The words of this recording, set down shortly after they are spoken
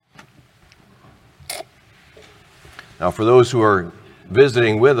Now, for those who are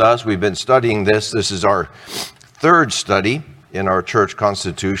visiting with us, we've been studying this. This is our third study in our church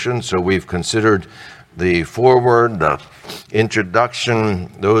constitution. So we've considered the foreword, the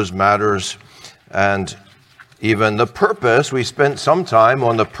introduction, those matters, and even the purpose. We spent some time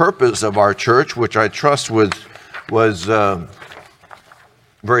on the purpose of our church, which I trust was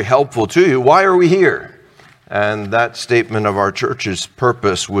very helpful to you. Why are we here? And that statement of our church's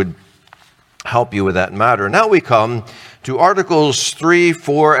purpose would help you with that matter. Now we come to Articles 3,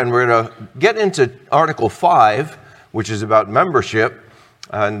 4, and we're going to get into Article 5, which is about membership,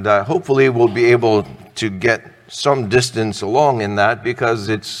 and hopefully we'll be able to get some distance along in that because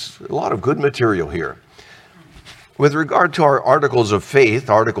it's a lot of good material here. With regard to our Articles of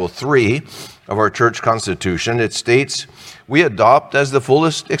Faith, Article 3 of our church constitution, it states, "We adopt as the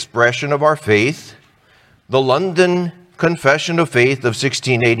fullest expression of our faith the London Confession of Faith of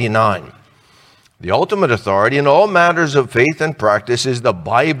 1689. The ultimate authority in all matters of faith and practice is the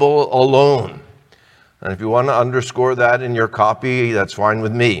Bible alone." And if you want to underscore that in your copy, that's fine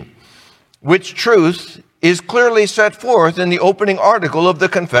with me. "Which truth is clearly set forth in the opening article of the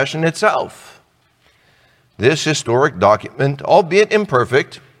confession itself. This historic document, albeit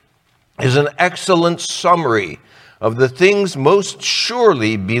imperfect, is an excellent summary of the things most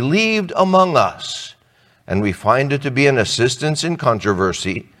surely believed among us, and we find it to be an assistance in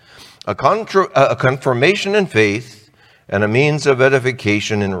controversy, a confirmation in faith, and a means of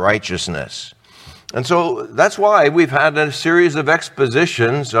edification in righteousness." And so that's why we've had a series of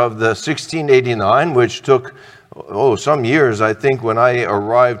expositions of the 1689, which took some years. I think when I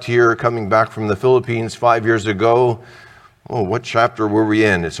arrived here coming back from the Philippines 5 years ago, what chapter were we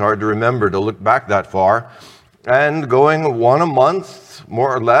in? It's hard to remember to look back that far. And going one a month,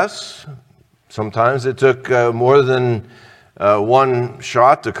 more or less. Sometimes it took more than one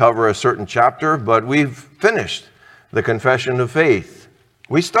shot to cover a certain chapter, but we've finished the Confession of Faith.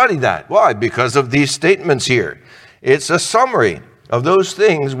 We studied that. Why? Because of these statements here. It's a summary of those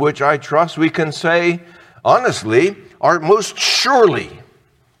things which I trust we can say, honestly, are most surely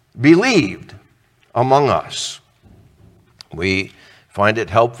believed among us. We find it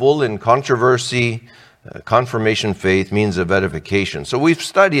helpful in controversy, confirmation, faith, means of edification. So we've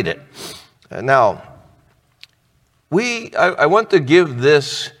studied it. Now, I want to give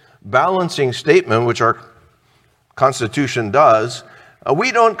this balancing statement, which our Constitution does.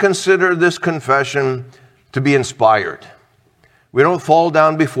 We don't consider this confession to be inspired. We don't fall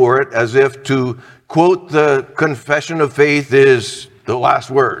down before it as if to quote the confession of faith is the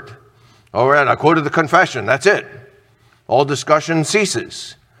last word. All right, I quoted the confession, that's it. All discussion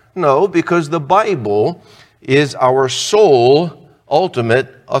ceases. No, because the Bible is our sole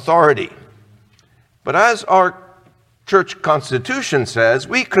ultimate authority. But as our church constitution says,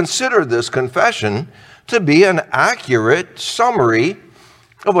 we consider this confession to be an accurate summary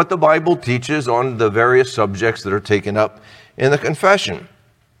of what the Bible teaches on the various subjects that are taken up in the confession.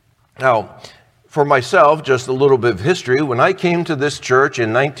 Now, for myself, just a little bit of history. When I came to this church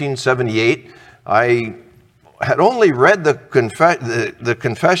in 1978, I had only read the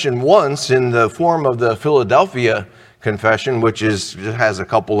confession once in the form of the Philadelphia Confession, which has a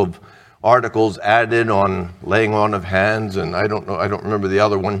couple of articles added on laying on of hands, and I don't remember the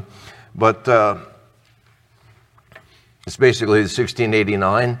other one, but it's basically the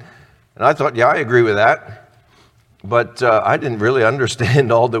 1689, and I thought, yeah, I agree with that, but I didn't really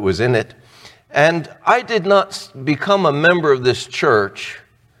understand all that was in it, and I did not become a member of this church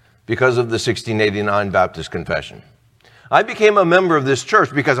because of the 1689 Baptist Confession. I became a member of this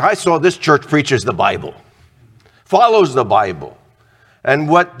church because I saw this church preaches the Bible, follows the Bible. And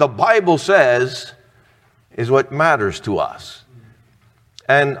what the Bible says is what matters to us.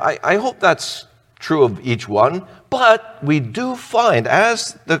 And I hope that's true of each one. But we do find,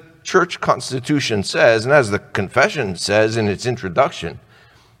 as the church constitution says, and as the confession says in its introduction,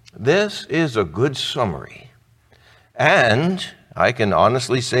 this is a good summary. And I can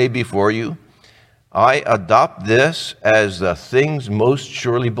honestly say before you, I adopt this as the things most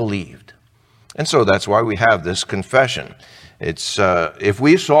surely believed. And so that's why we have this confession. It's if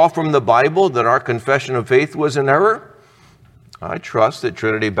we saw from the Bible that our confession of faith was in error, I trust that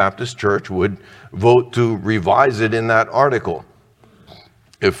Trinity Baptist Church would vote to revise it in that article,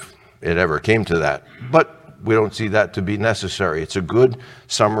 if it ever came to that. But we don't see that to be necessary. It's a good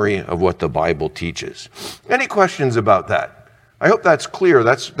summary of what the Bible teaches. Any questions about that? I hope that's clear.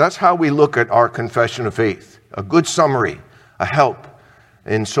 That's how we look at our confession of faith. A good summary, a help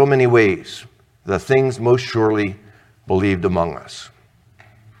in so many ways. The things most surely believed among us.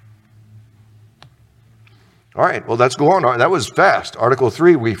 All right, well, let's go on. That was fast. Article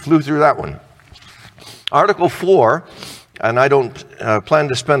 3, we flew through that one. Article 4, and I don't plan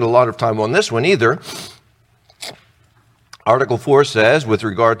to spend a lot of time on this one either. Article 4 says, with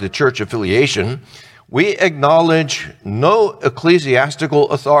regard to church affiliation, we acknowledge no ecclesiastical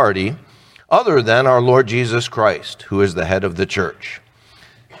authority other than our Lord Jesus Christ, who is the head of the church.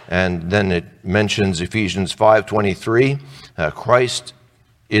 And then it mentions Ephesians 5:23, Christ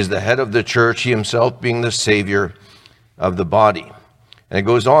is the head of the church, he himself being the Savior of the body. And it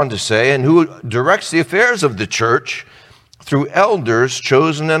goes on to say, and who directs the affairs of the church through elders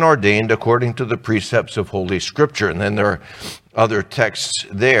chosen and ordained according to the precepts of Holy Scripture. And then there are other texts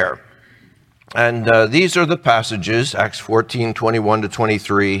there. And these are the passages, Acts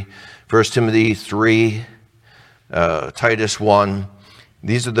 14:21-23, 1 Timothy 3, Titus 1.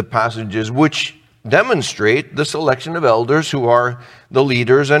 These are the passages which demonstrate the selection of elders who are the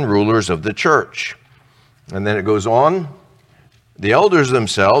leaders and rulers of the church. And then it goes on, the elders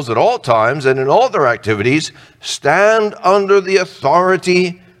themselves at all times and in all their activities stand under the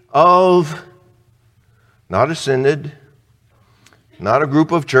authority of not a synod, not a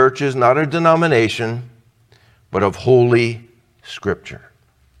group of churches, not a denomination, but of Holy Scripture.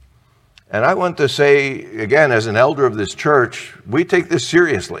 And I want to say, again, as an elder of this church, we take this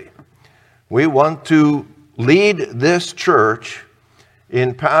seriously. We want to lead this church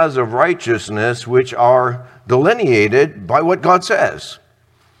in paths of righteousness which are delineated by what God says.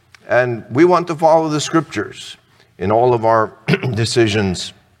 And we want to follow the Scriptures in all of our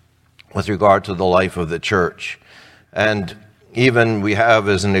decisions with regard to the life of the church. And even we have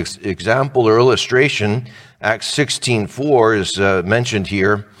as an example or illustration, Acts 16:4 is mentioned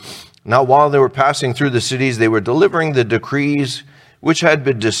here. Now while they were passing through the cities, they were delivering the decrees which had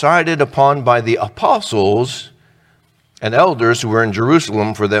been decided upon by the apostles and elders who were in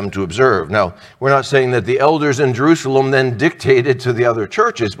Jerusalem for them to observe. Now, we're not saying that the elders in Jerusalem then dictated to the other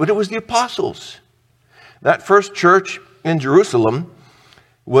churches, but it was the apostles. That first church in Jerusalem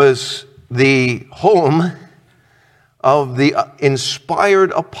was the home of the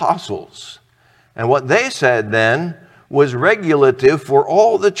inspired apostles. And what they said then was regulative for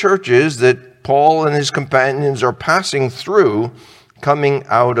all the churches that Paul and his companions are passing through coming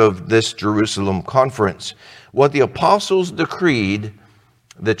out of this Jerusalem conference. What the apostles decreed,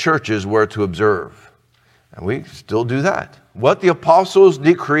 the churches were to observe. And we still do that. What the apostles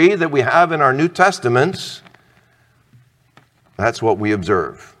decree that we have in our New Testaments, that's what we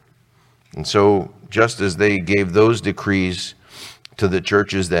observe. And so just as they gave those decrees to the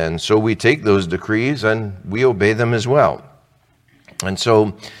churches then, so we take those decrees and we obey them as well. And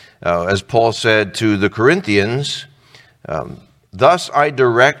so, as Paul said to the Corinthians, thus I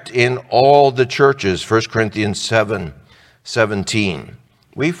direct in all the churches, 1 Corinthians 7:17.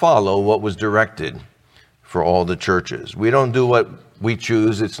 We follow what was directed for all the churches. We don't do what we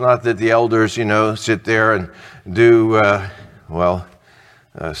choose. It's not that the elders, sit there and do,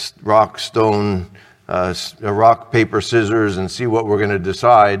 rock, paper, scissors, and see what we're going to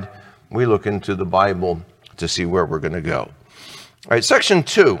decide. We look into the Bible to see where we're going to go. All right, section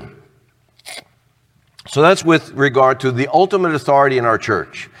 2. So that's with regard to the ultimate authority in our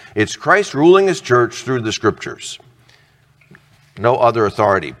church. It's Christ ruling his church through the Scriptures. No other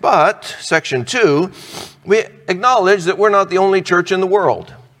authority. But, section 2, we acknowledge that we're not the only church in the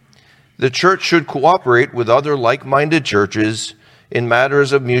world. The church should cooperate with other like-minded churches in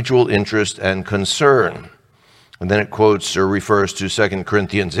matters of mutual interest and concern. And then it quotes or refers to 2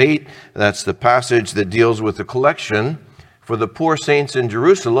 Corinthians 8. That's the passage that deals with the collection for the poor saints in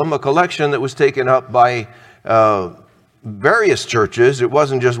Jerusalem, a collection that was taken up by various churches. It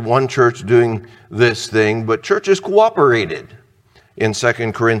wasn't just one church doing this thing, but churches cooperated in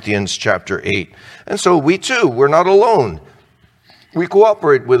 2 Corinthians chapter 8. And so we too, we're not alone. We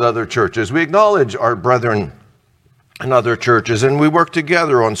cooperate with other churches. We acknowledge our brethren in other churches, and we work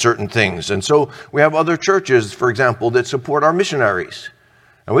together on certain things. And so we have other churches, for example, that support our missionaries.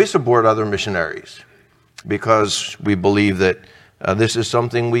 And we support other missionaries because we believe that this is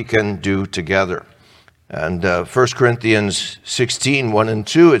something we can do together. And 1 Corinthians 16, 1 and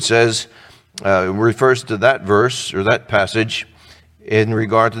 2, it says, refers to that verse or that passage in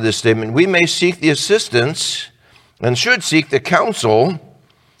regard to this statement. We may seek the assistance and should seek the counsel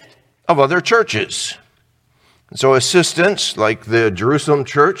of other churches. And so assistance, like the Jerusalem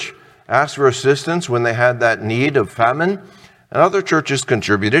church asked for assistance when they had that need of famine, and other churches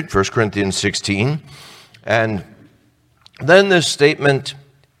contributed, 1 Corinthians 16. And then this statement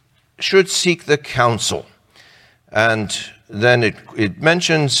should seek the counsel. And then it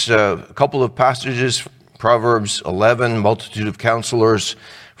mentions a couple of passages, Proverbs 11, multitude of counselors,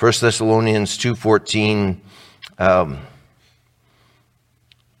 1 Thessalonians 2:14,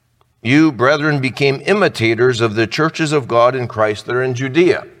 you, brethren, became imitators of the churches of God in Christ that are in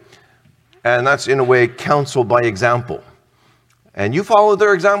Judea. And that's, in a way, counsel by example. And you followed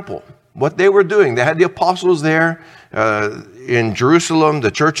their example, what they were doing. They had the apostles there in Jerusalem,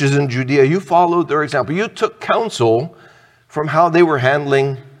 the churches in Judea. You followed their example. You took counsel from how they were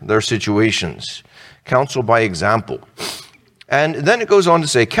handling their situations. Counsel by example. And then it goes on to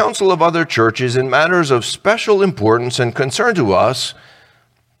say, counsel of other churches in matters of special importance and concern to us,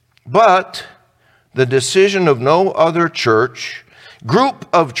 but the decision of no other church, group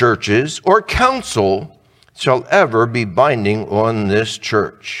of churches, or council shall ever be binding on this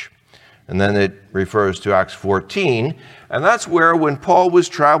church. And then it refers to Acts 14, and that's where when Paul was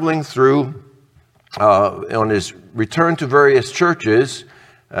traveling through on his return to various churches,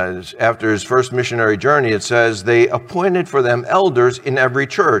 after his first missionary journey, it says they appointed for them elders in every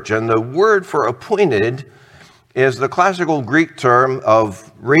church. And the word for appointed is the classical Greek term of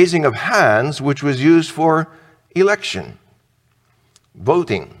raising of hands, which was used for election,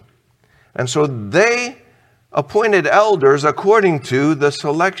 voting. And so they appointed elders according to the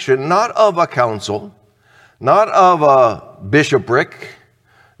selection, not of a council, not of a bishopric,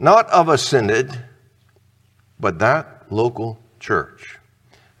 not of a synod, but that local church.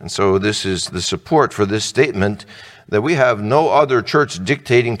 And so this is the support for this statement that we have no other church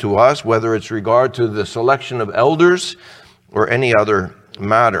dictating to us, whether it's regard to the selection of elders or any other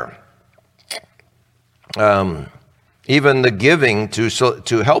matter. Even the giving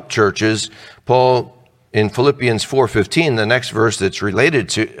to help churches, Paul in Philippians 4:15, the next verse that's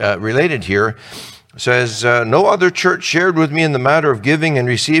related here, says, no other church shared with me in the matter of giving and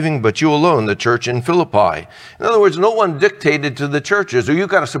receiving, but you alone, the church in Philippi. In other words, no one dictated to the churches, oh, you've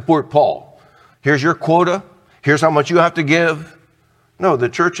got to support Paul. Here's your quota. Here's how much you have to give. No, the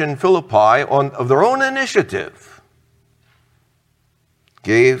church in Philippi, of their own initiative,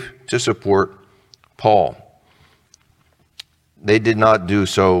 gave to support Paul. They did not do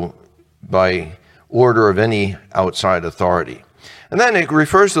so by order of any outside authority. And then it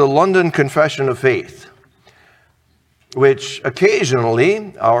refers to the London Confession of Faith, which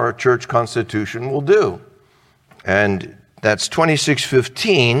occasionally our church constitution will do. And that's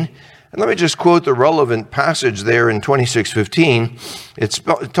 2615. And let me just quote the relevant passage there in 2615. It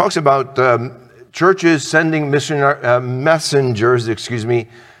talks about churches sending messengers,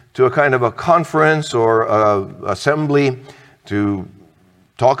 to a kind of a conference or assembly to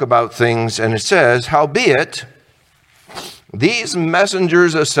talk about things. And it says, howbeit, these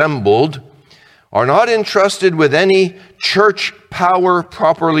messengers assembled are not entrusted with any church power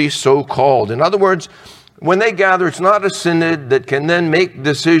properly so called. In other words, when they gather, it's not a synod that can then make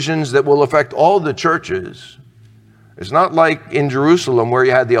decisions that will affect all the churches. It's not like in Jerusalem where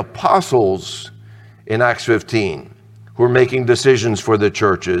you had the apostles in Acts 15 who are making decisions for the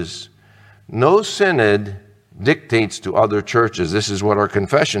churches. No synod dictates to other churches. This is what our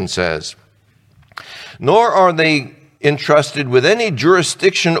confession says. Nor are they entrusted with any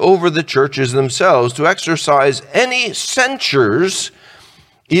jurisdiction over the churches themselves to exercise any censures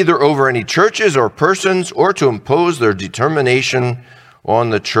either over any churches or persons or to impose their determination on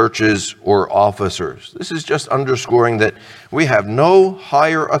the churches or officers. This is just underscoring that we have no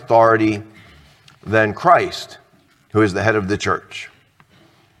higher authority than Christ, who is the head of the church.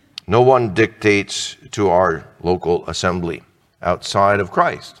 No one dictates to our local assembly outside of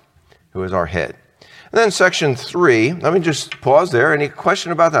Christ, who is our head. And then section 3, let me just pause there. Any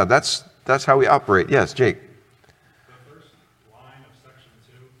question about that? That's how we operate. Yes, Jake. The first line of section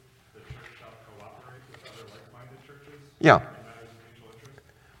 2, the church shall cooperate with other like-minded churches. Yeah. In matters of mutual interest.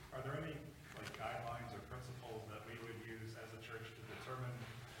 Are there any guidelines or principles that we would use as a church to determine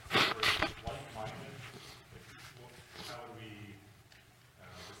if we're like-minded? How would we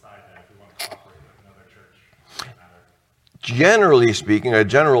decide that if we want to cooperate with another church in that matter? Generally speaking, a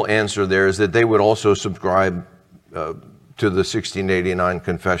general answer there is that they would also subscribe to the 1689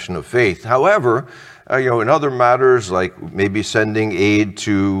 Confession of Faith. However, in other matters like maybe sending aid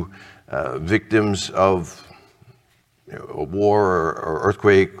to victims of a war or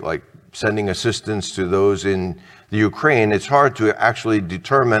earthquake, like sending assistance to those in the Ukraine, it's hard to actually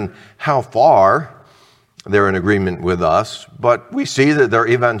determine how far they're in agreement with us. But we see that they're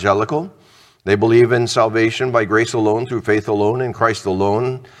evangelical. They believe in salvation by grace alone, through faith alone, in Christ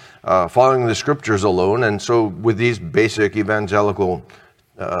alone, following the scriptures alone. And so with these basic evangelical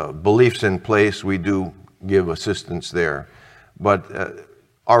beliefs in place, we do give assistance there. But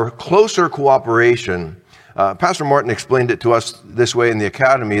our closer cooperation, Pastor Martin explained it to us this way in the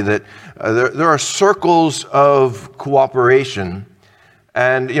academy, that there are circles of cooperation.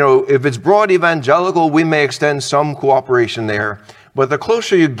 And, if it's broad evangelical, we may extend some cooperation there. But the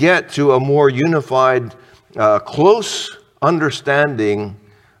closer you get to a more unified, close understanding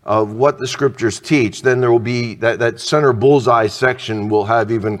of what the scriptures teach, then there will be that center bullseye section will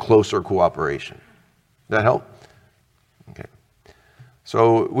have even closer cooperation. Does that help? Okay.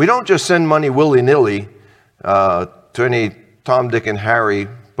 So we don't just send money willy-nilly to any Tom, Dick, and Harry,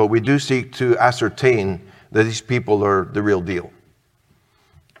 but we do seek to ascertain that these people are the real deal.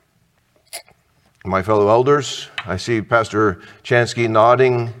 My fellow elders, I see Pastor Chansky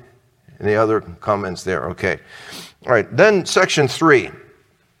nodding. Any other comments there? Okay. All right, then section 3.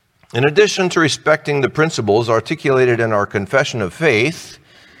 In addition to respecting the principles articulated in our confession of faith,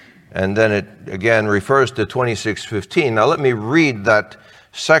 and then it again refers to 26:15. Now let me read that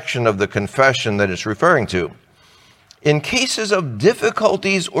section of the confession that it's referring to. In cases of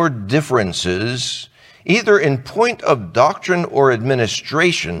difficulties or differences, either in point of doctrine or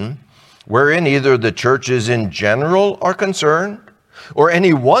administration, wherein either the churches in general are concerned, or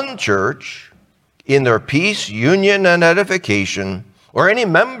any one church in their peace, union, and edification, or any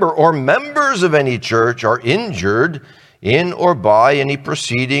member or members of any church are injured in or by any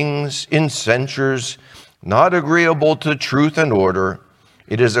proceedings in censures not agreeable to truth and order,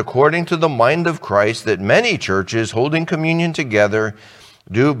 it is according to the mind of Christ that many churches holding communion together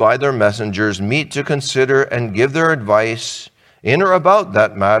do by their messengers meet to consider and give their advice in or about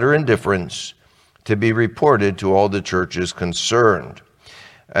that matter in difference, to be reported to all the churches concerned.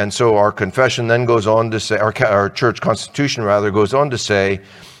 And so our confession then goes on to say, our church constitution rather goes on to say,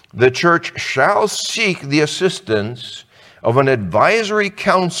 the church shall seek the assistance of an advisory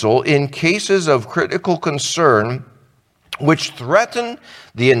council in cases of critical concern which threaten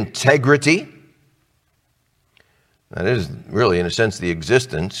the integrity, that is really in a sense the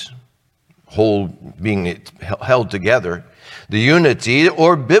existence, whole being held together, the unity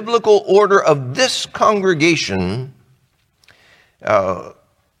or biblical order of this congregation.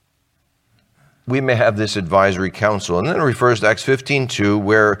 We may have this advisory council. And then it refers to Acts 15:2,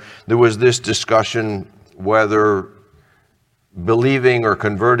 where there was this discussion whether believing or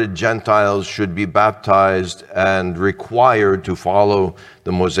converted Gentiles should be baptized and required to follow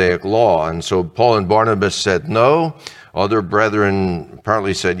the Mosaic law. And so Paul and Barnabas said no. Other brethren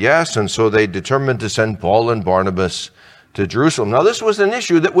apparently said yes. And so they determined to send Paul and Barnabas to Jerusalem. Now, this was an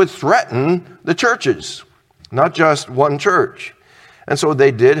issue that would threaten the churches, not just one church. And so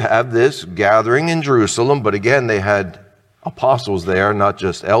they did have this gathering in Jerusalem, but again, they had apostles there, not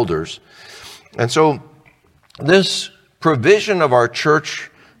just elders. And so this provision of our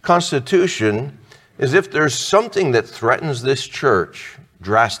church constitution is if there's something that threatens this church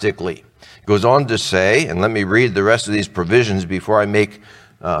drastically. It goes on to say, and let me read the rest of these provisions before I make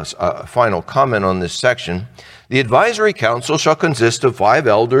a final comment on this section. The advisory council shall consist of 5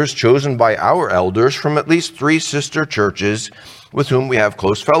 elders chosen by our elders from at least 3 sister churches with whom we have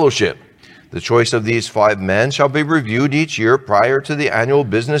close fellowship. The choice of these 5 men shall be reviewed each year prior to the annual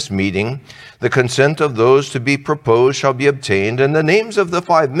business meeting. The consent of those to be proposed shall be obtained, and the names of the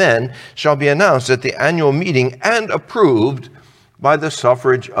 5 men shall be announced at the annual meeting and approved by the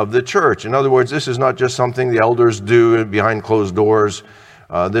suffrage of the church. In other words, this is not just something the elders do behind closed doors.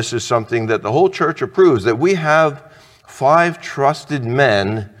 This is something that the whole church approves, that we have 5 trusted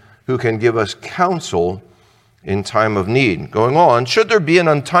men who can give us counsel in time of need. Going on, should there be an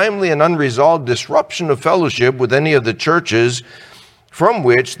untimely and unresolved disruption of fellowship with any of the churches from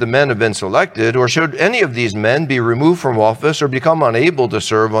which the men have been selected, or should any of these men be removed from office or become unable to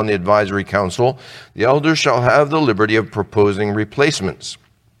serve on the advisory council, the elders shall have the liberty of proposing replacements.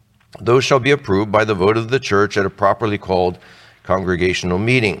 Those shall be approved by the vote of the church at a properly called congregational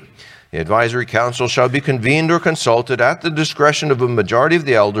meeting. The advisory council shall be convened or consulted at the discretion of a majority of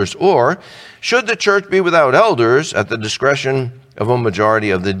the elders, or, should the church be without elders, at the discretion of a majority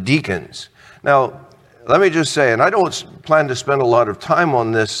of the deacons. Now, let me just say, and I don't plan to spend a lot of time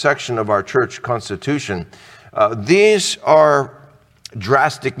on this section of our church constitution. These are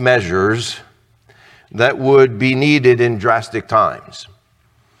drastic measures that would be needed in drastic times.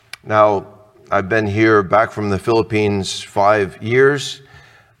 Now, I've been here back from the Philippines 5 years.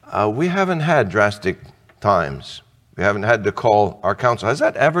 We haven't had drastic times. We haven't had to call our council. Has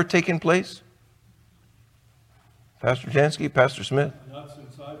that ever taken place? Pastor Jansky, Pastor Smith? Not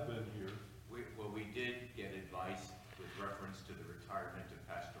since I've been here. We did get advice with reference to the retirement of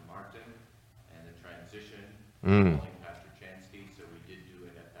Pastor Martin and the transition following Pastor Chansky, so we did do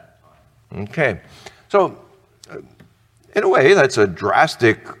it at that time. Okay. So, in a way, that's a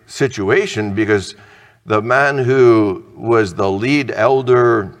drastic situation because the man who was the lead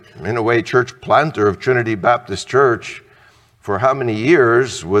elder, in a way, church planter of Trinity Baptist Church for how many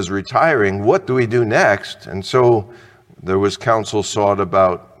years was retiring. What do we do next? And so there was counsel sought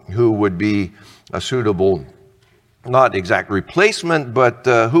about who would be a suitable, not exact replacement, but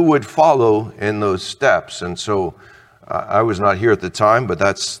who would follow in those steps. And so I was not here at the time, but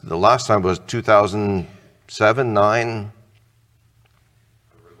that's the last time was 2007, 9,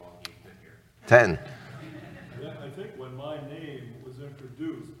 10. I think when my name was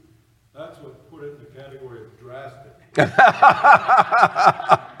introduced, that's what put it in the category of drastic.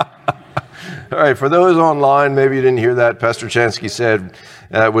 All right, for those online, maybe you didn't hear that. Pastor Chansky said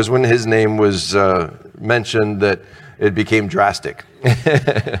it was when his name was mentioned that it became drastic.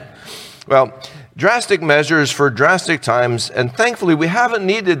 Well, drastic measures for drastic times, and thankfully we haven't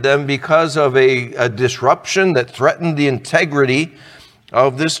needed them because of a disruption that threatened the integrity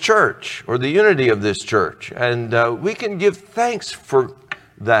of this church or the unity of this church. And we can give thanks for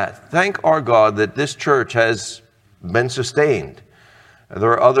that. Thank our God that this church has been sustained.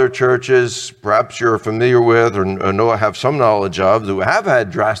 There are other churches, perhaps you're familiar with or know have some knowledge of, who have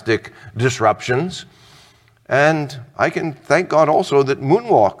had drastic disruptions. And I can thank God also that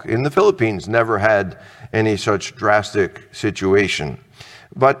Moonwalk in the Philippines never had any such drastic situation.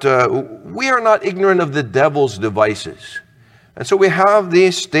 But we are not ignorant of the devil's devices. And so we have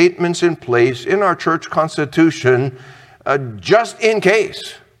these statements in place in our church constitution just in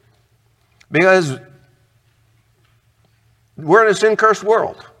case. Because we're in a sin-cursed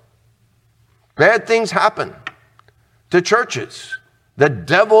world. Bad things happen to churches. The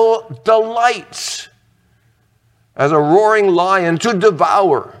devil delights as a roaring lion to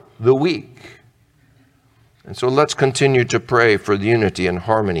devour the weak. And so let's continue to pray for the unity and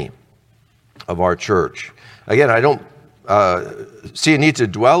harmony of our church. Again, I don't see a need to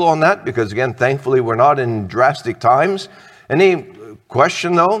dwell on that because, again, thankfully we're not in drastic times. Any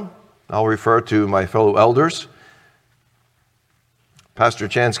question, though? I'll refer to my fellow elders. Pastor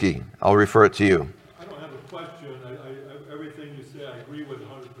Chansky, I'll refer it to you. I don't have a question. Everything you say I agree with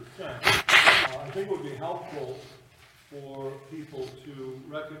 100%. I think it would be helpful for people to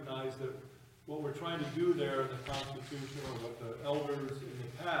recognize that what we're trying to do there in the Constitution, or what the elders in the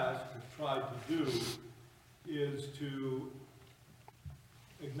past have tried to do, is to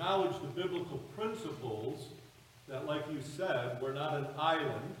acknowledge the biblical principles that, like you said, we're not an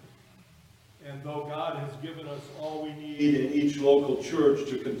island. And though God has given us all we need in each local church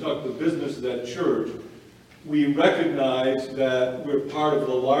to conduct the business of that church, we recognize that we're part of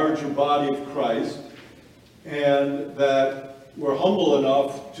the larger body of Christ, and that we're humble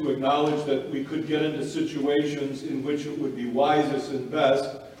enough to acknowledge that we could get into situations in which it would be wisest and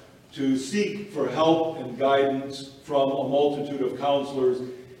best to seek for help and guidance from a multitude of counselors,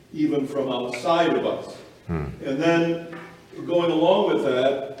 even from outside of us. And then, going along with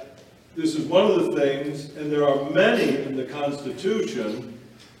that, this is one of the things, and there are many in the Constitution,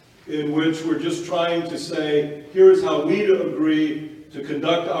 in which we're just trying to say, here's how we agree to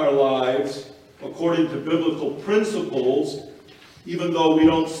conduct our lives according to biblical principles, even though we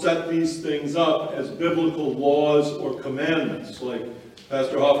don't set these things up as biblical laws or commandments, like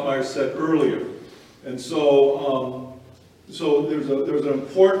Pastor Hoffmeyer said earlier. And so, there's an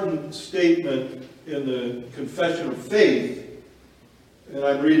important statement in the Confession of Faith, and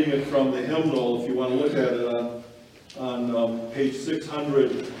I'm reading it from the hymnal, if you want to look at it on page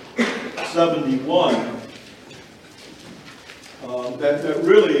 671, that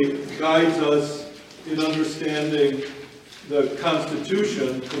really guides us in understanding the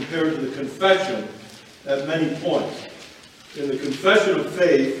Constitution compared to the Confession at many points. In the Confession of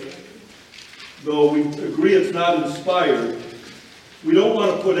Faith, though we agree it's not inspired, we don't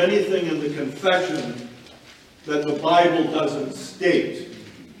want to put anything in the Confession that the Bible doesn't state.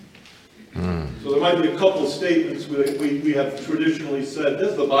 So there might be a couple of statements we have traditionally said,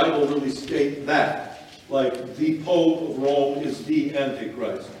 does the Bible really state that? Like, the Pope of Rome is the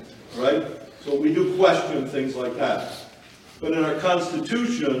Antichrist, right? So we do question things like that. But in our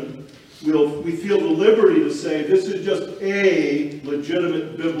Constitution, we feel the liberty to say this is just a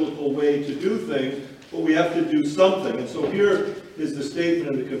legitimate biblical way to do things, but we have to do something. And so here is the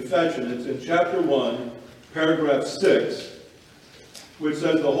statement in the Confession. It's in chapter 1, paragraph 6, which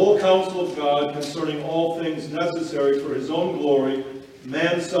says, the whole counsel of God concerning all things necessary for his own glory,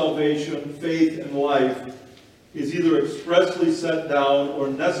 man's salvation, faith, and life, is either expressly set down or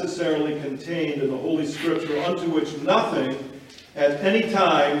necessarily contained in the Holy Scripture, unto which nothing at any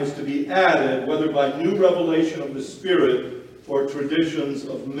time is to be added, whether by new revelation of the Spirit or traditions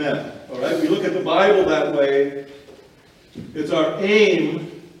of men. All right, we look at the Bible that way. It's our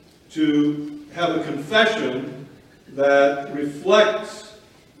aim to have a confession that reflects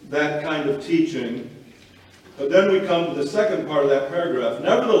that kind of teaching. But then we come to the second part of that paragraph.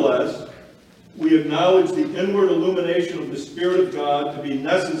 Nevertheless, We acknowledge the inward illumination of the Spirit of God to be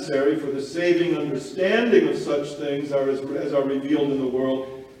necessary for the saving understanding of such things as are revealed in the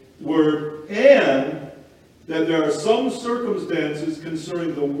Word, and that there are some circumstances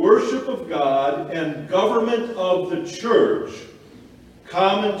concerning the worship of God and government of the church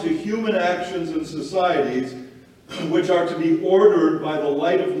common to human actions and societies, which are to be ordered by the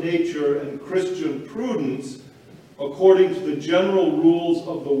light of nature and Christian prudence, according to the general rules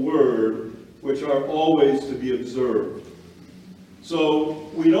of the Word, which are always to be observed. So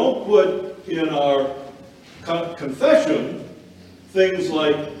we don't put in our confession things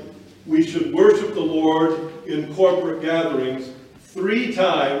like we should worship the Lord in corporate gatherings 3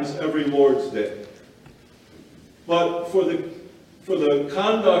 times every Lord's Day. But for the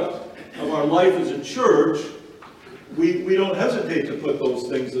conduct of our life as a church, we don't hesitate to put those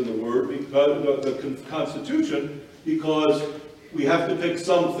things in the Word, because the Constitution, because we have to pick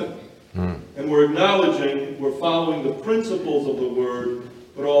something. And we're acknowledging we're following the principles of the Word,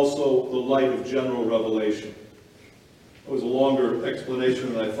 but also the light of general revelation. It was a longer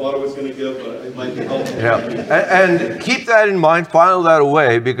explanation than I thought I was going to give, but it might be helpful. Yeah, and keep that in mind, file that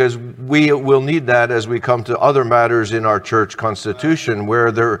away, because we will need that as we come to other matters in our church constitution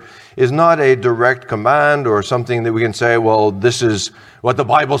where there is not a direct command or something that we can say, well, this is what the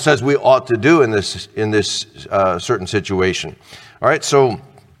Bible says we ought to do in this certain situation. All right, so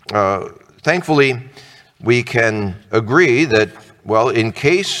thankfully we can agree that, well, in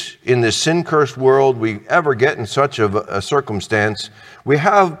case in this sin-cursed world we ever get in such of a circumstance, we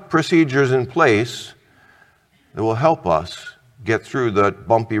have procedures in place that will help us get through the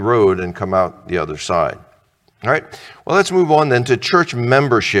bumpy road and come out the other side. All right, well, let's move on then to church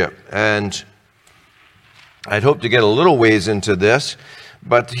membership. And I'd hope to get a little ways into this,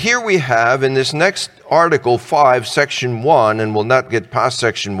 but here we have in this next Article 5, Section 1, and we'll not get past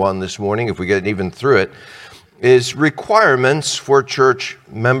Section 1 this morning if we get even through it, is requirements for church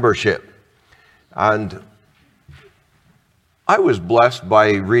membership. And I was blessed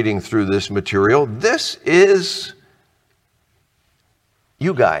by reading through this material. This is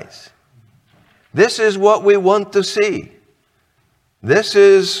you guys. This is what we want to see. This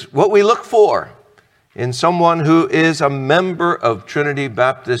is what we look for in someone who is a member of Trinity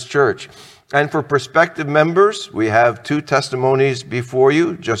Baptist Church. And for prospective members, we have 2 testimonies before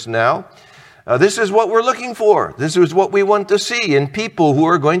you just now. This is what we're looking for. This is what we want to see in people who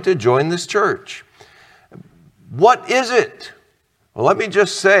are going to join this church. What is it? Well, let me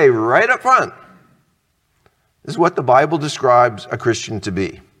just say right up front, this is what the Bible describes a Christian to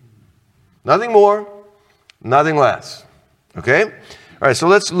be. Nothing more, nothing less. Okay? All right, so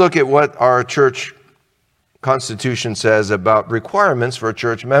let's look at what our church constitution says about requirements for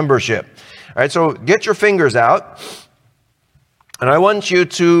church membership. All right, so get your fingers out. And I want you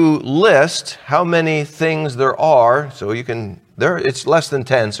to list how many things there are. So you can, it's less than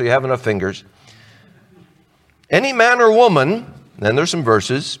 10, so you have enough fingers. Any man or woman, then there's some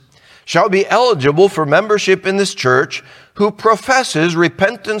verses, shall be eligible for membership in this church who professes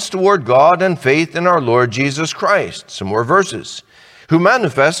repentance toward God and faith in our Lord Jesus Christ. Some more verses. Who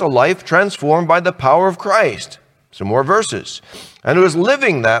manifests a life transformed by the power of Christ. Some more verses. And who is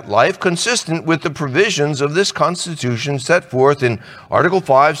living that life consistent with the provisions of this Constitution set forth in Article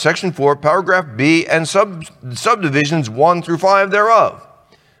 5, Section 4, Paragraph B, and subdivisions 1 through 5 thereof.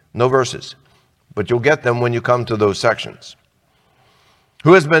 No verses, but you'll get them when you come to those sections.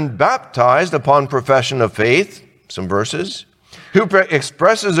 Who has been baptized upon profession of faith. Some verses. Who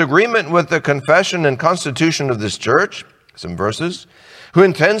expresses agreement with the confession and constitution of this church. Some verses. Who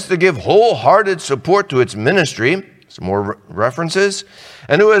intends to give wholehearted support to its ministry. Some more references.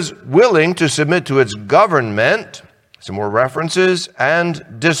 And who is willing to submit to its government. Some more references. And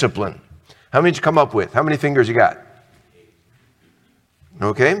discipline. How many did you come up with? How many fingers you got?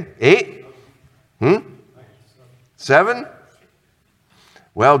 Okay. 8? 7?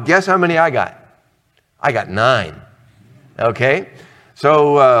 Well, guess how many I got? I got 9. Okay.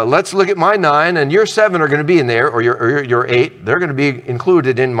 So let's look at my 9, and your 7 are going to be in there, or your 8. They're going to be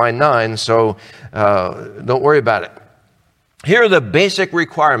included in my 9, so don't worry about it. Here are the basic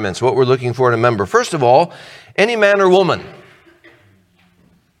requirements, what we're looking for in a member. First of all, any man or woman.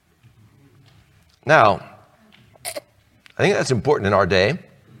 Now, I think that's important in our day,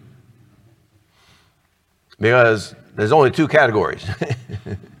 because there's only 2 categories.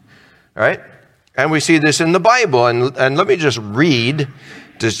 All right? And we see this in the Bible. And let me just read,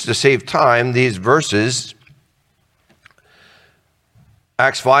 just to save time, these verses.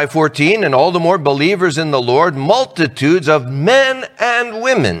 Acts 5:14, and all the more believers in the Lord, multitudes of men and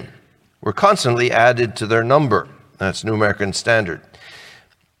women were constantly added to their number. That's New American Standard.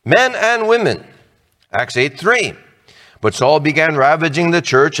 Men and women. Acts 8:3. But Saul began ravaging the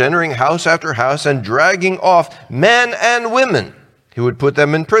church, entering house after house and dragging off men and women. He would put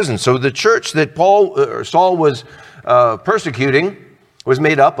them in prison. So the church that Saul was persecuting was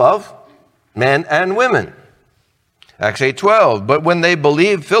made up of men and women. Acts 8:12. But when they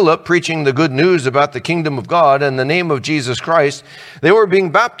believed Philip preaching the good news about the kingdom of God and the name of Jesus Christ, they were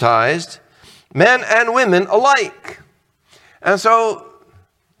being baptized, men and women alike. And so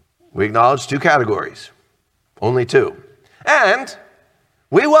we acknowledge two categories, only two. And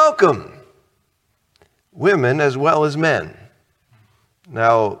we welcome women as well as men.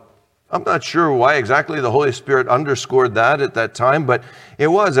 Now, I'm not sure why exactly the Holy Spirit underscored that at that time, but it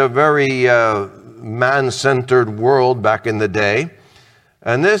was a very man-centered world back in the day.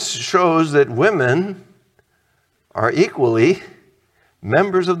 And this shows that women are equally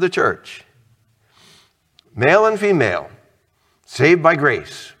members of the church. Male and female, saved by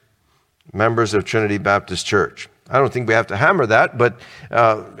grace, members of Trinity Baptist Church. I don't think we have to hammer that, but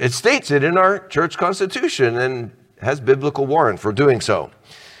it states it in our church constitution and has biblical warrant for doing so. All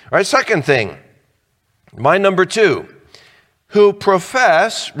right, second thing, my number 2, who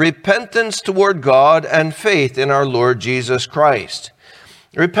profess repentance toward God and faith in our Lord Jesus Christ.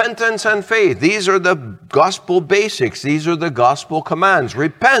 Repentance and faith, these are the gospel basics. These are the gospel commands.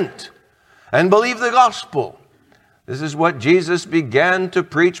 Repent and believe the gospel. This is what Jesus began to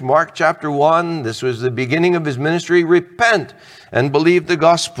preach, Mark chapter 1. This was the beginning of his ministry. Repent and believe the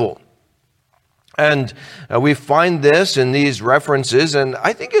gospel. And we find this in these references, and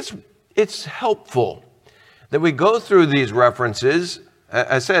I think it's helpful that we go through these references.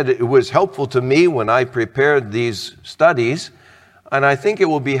 I said it was helpful to me when I prepared these studies, and I think it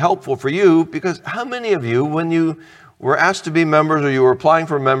will be helpful for you, because how many of you, when you were asked to be members or you were applying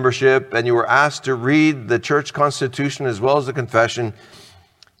for membership and you were asked to read the church constitution as well as the confession,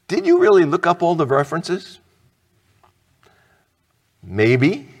 did you really look up all the references?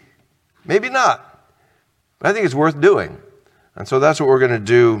 Maybe, maybe not. But I think it's worth doing. And so that's what we're going to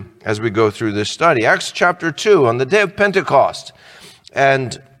do as we go through this study. Acts chapter 2, on the day of Pentecost.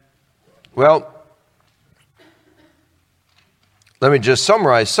 And, well, let me just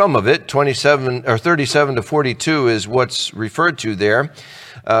summarize some of it. 37 to 42 is what's referred to there.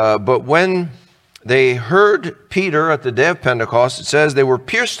 But when they heard Peter at the day of Pentecost, it says they were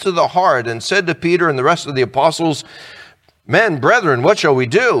pierced to the heart and said to Peter and the rest of the apostles, "Men, brethren, what shall we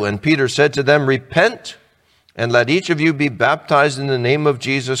do?" And Peter said to them, "Repent, and let each of you be baptized in the name of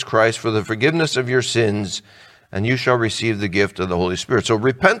Jesus Christ for the forgiveness of your sins, and you shall receive the gift of the Holy Spirit." So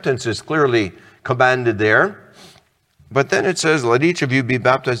repentance is clearly commanded there. But then it says, let each of you be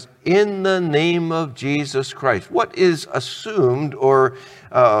baptized in the name of Jesus Christ. What is assumed or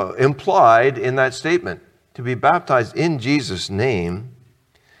implied in that statement? To be baptized in Jesus' name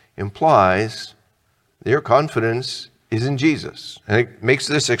implies that your confidence is in Jesus. And it makes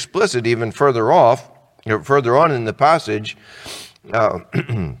this explicit even further on in the passage.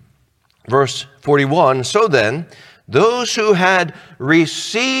 Verse 41, so then, those who had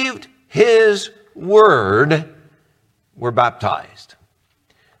received his word were baptized.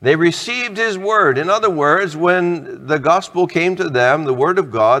 They received his word. In other words, when the gospel came to them, the word of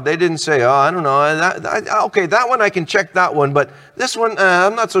God, they didn't say, I don't know, okay, that one I can check that one, but this one,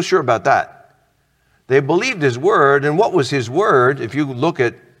 I'm not so sure about that. They believed his word, and what was his word? If you look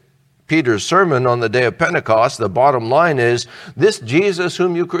at Peter's sermon on the day of Pentecost, the bottom line is, this Jesus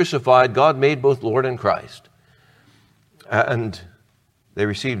whom you crucified, God made both Lord and Christ. And they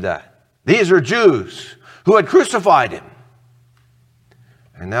received that. These are Jews who had crucified him.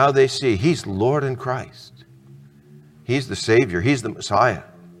 And now they see he's Lord and Christ. He's the Savior. He's the Messiah.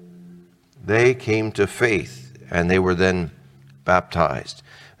 They came to faith, and they were then baptized.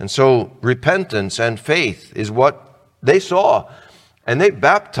 And so repentance and faith is what they saw. And they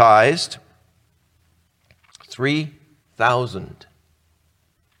baptized 3,000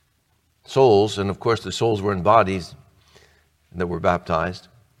 souls. And of course, the souls were in bodies that were baptized.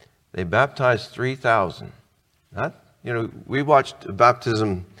 They baptized 3,000. We watched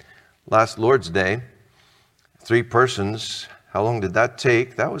baptism last Lord's Day. 3 persons. How long did that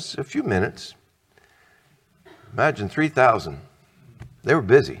take? That was a few minutes. Imagine 3,000. They were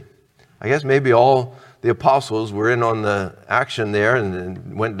busy. I guess maybe all the apostles were in on the action there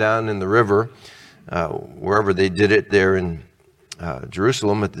and went down in the river, wherever they did it there in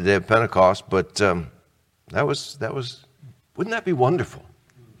Jerusalem at the day of Pentecost. But that was, wouldn't that be wonderful?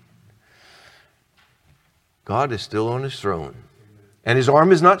 God is still on his throne, and his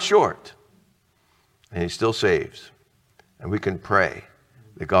arm is not short, and he still saves. And we can pray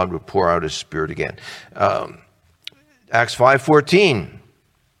that God would pour out his Spirit again. Acts 5:14.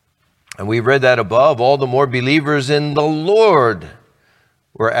 And we read that above, all the more believers in the Lord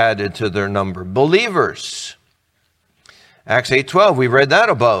were added to their number. Believers. Acts 8:12, we read that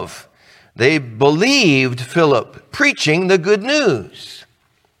above. They believed Philip preaching the good news.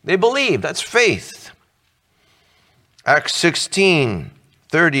 They believed. That's faith. Acts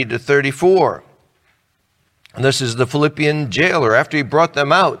 16:30-34. And this is the Philippian jailer. After he brought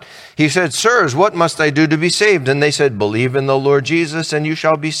them out, he said, "Sirs, what must I do to be saved?" And they said, "Believe in the Lord Jesus, and you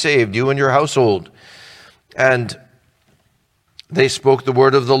shall be saved, you and your household." And they spoke the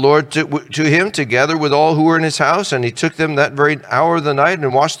word of the Lord to him together with all who were in his house. And he took them that very hour of the night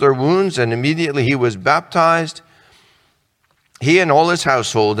and washed their wounds. And immediately he was baptized, he and all his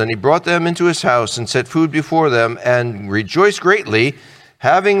household. And he brought them into his house and set food before them and rejoiced greatly,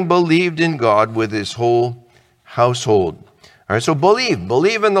 having believed in God with his whole household. All right, so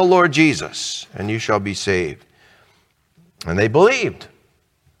believe in the Lord Jesus, and you shall be saved. And they believed.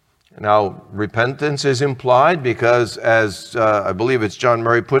 Now, repentance is implied because, as I believe it's John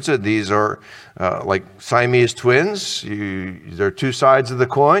Murray puts it, these are like Siamese twins. They're two sides of the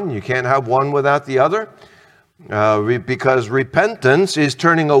coin. You can't have one without the other. Because repentance is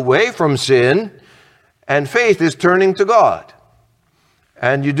turning away from sin, and faith is turning to God.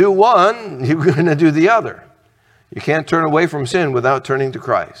 And you do one, you're going to do the other. You can't turn away from sin without turning to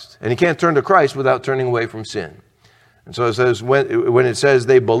Christ. And you can't turn to Christ without turning away from sin. And so it says, when it says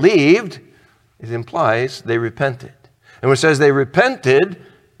they believed, it implies they repented. And when it says they repented,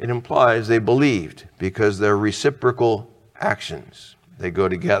 it implies they believed, because they're reciprocal actions. They go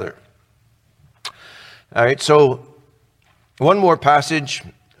together. All right, so one more passage.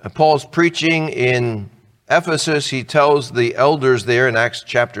 Paul's preaching in Ephesus. He tells the elders there in Acts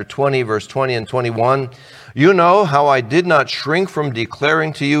chapter 20, verse 20 and 21, "You know how I did not shrink from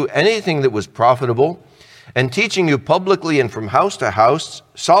declaring to you anything that was profitable, and teaching you publicly and from house to house,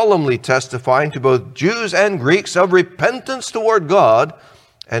 solemnly testifying to both Jews and Greeks of repentance toward God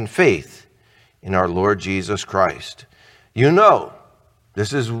and faith in our Lord Jesus Christ." You know,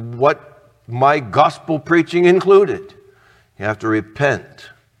 this is what my gospel preaching included. You have to repent.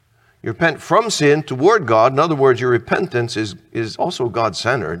 You repent from sin toward God. In other words, your repentance is also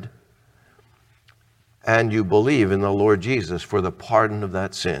God-centered. And you believe in the Lord Jesus for the pardon of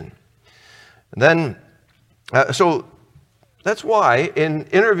that sin. And then, so that's why in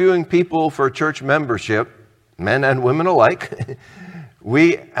interviewing people for church membership, men and women alike,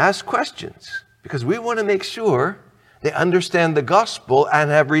 we ask questions, because we want to make sure they understand the gospel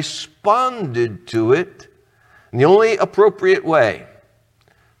and have responded to it in the only appropriate way,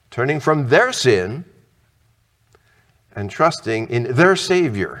 turning from their sin and trusting in their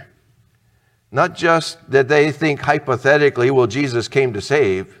Savior. Not just that they think hypothetically, well, Jesus came to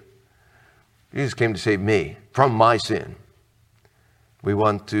save. Jesus came to save me from my sin. We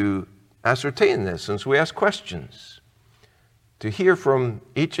want to ascertain this, and so we ask questions to hear from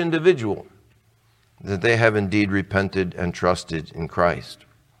each individual that they have indeed repented and trusted in Christ.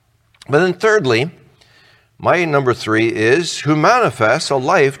 But then thirdly, my number 3 is who manifests a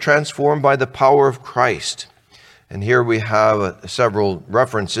life transformed by the power of Christ. And here we have several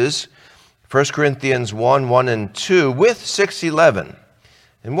references. 1 Corinthians 1 and 2 with 6:11.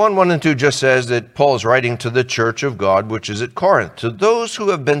 And 1 and 2 just says that Paul is writing to the church of God, which is at Corinth, to those who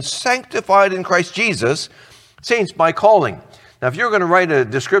have been sanctified in Christ Jesus, saints by calling. Now, if you're going to write a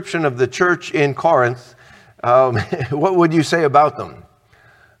description of the church in Corinth, what would you say about them?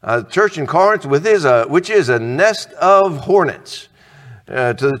 Church in Corinth, which is a nest of hornets.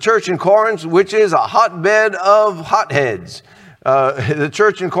 To the church in Corinth, which is a hotbed of hotheads. The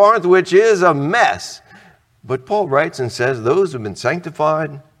church in Corinth, which is a mess. But Paul writes and says, those who have been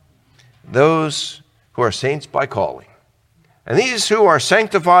sanctified, those who are saints by calling. And these who are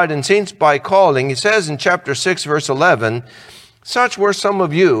sanctified and saints by calling, he says in chapter 6, verse 11, such were some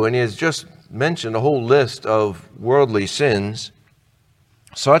of you, and he has just mentioned a whole list of worldly sins.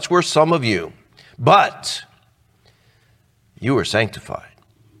 Such were some of you, but you were sanctified.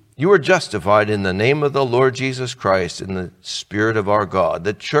 You were justified in the name of the Lord Jesus Christ, in the Spirit of our God.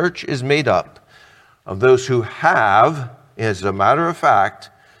 The church is made up of those who have, as a matter of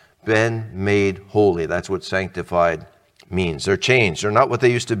fact, been made holy. That's what sanctified means. They're changed. They're not what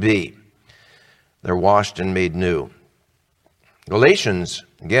they used to be. They're washed and made new. Galatians,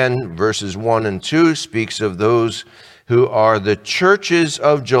 again, verses 1 and 2, speaks of those who are the churches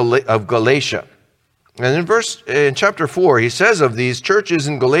of Galatia. And in chapter 4, he says of these churches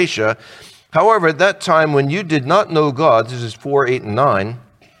in Galatia, however, at that time when you did not know God, this is 4, 8, and 9,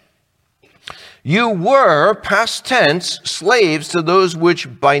 you were, past tense, slaves to those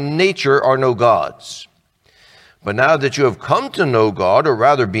which by nature are no gods. But now that you have come to know God, or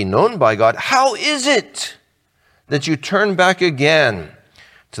rather be known by God, how is it that you turn back again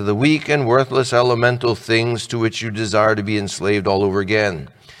to the weak and worthless elemental things to which you desire to be enslaved all over again,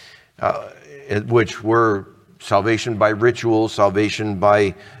 which were salvation by ritual, salvation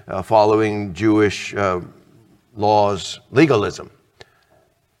by following Jewish laws, legalism.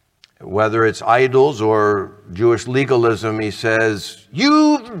 Whether it's idols or Jewish legalism, he says,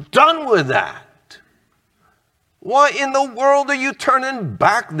 you've done with that. Why in the world are you turning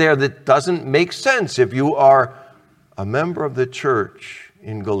back there? That doesn't make sense if you are a member of the church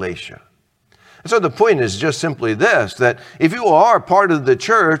in Galatia. So the point is just simply this, that if you are part of the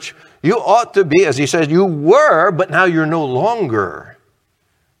church, you ought to be, as he says, you were, but now you're no longer.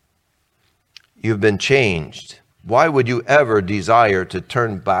 You've been changed. Why would you ever desire to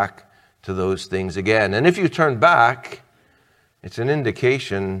turn back to those things again? And if you turn back, it's an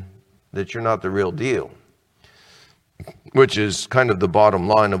indication that you're not the real deal, which is kind of the bottom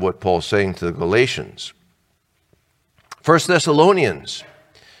line of what Paul's saying to the Galatians. 1 Thessalonians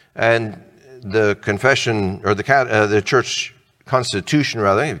and the confession, or the church constitution,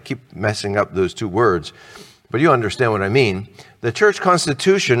 rather. I keep messing up those two words, but you understand what I mean. The church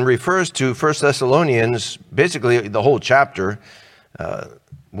constitution refers to 1 Thessalonians, basically the whole chapter,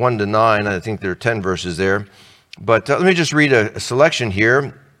 1 to 9. I think there are 10 verses there. But let me just read a selection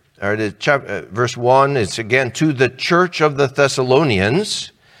here. Verse 1, it's again, to the church of the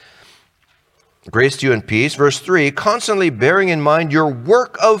Thessalonians, grace to you and peace. Verse 3, constantly bearing in mind your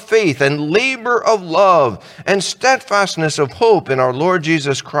work of faith and labor of love and steadfastness of hope in our Lord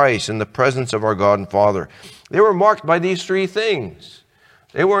Jesus Christ in the presence of our God and Father. They were marked by these three things.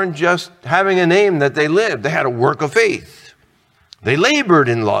 They weren't just having a name that they lived. They had a work of faith. They labored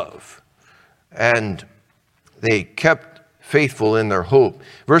in love. And they kept faithful in their hope.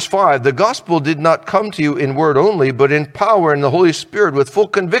 Verse 5, the gospel did not come to you in word only, but in power in the Holy Spirit with full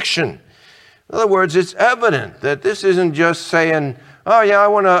conviction. In other words, it's evident that this isn't just saying, oh yeah, I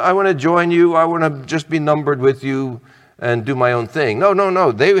want to join you, I want to just be numbered with you and do my own thing.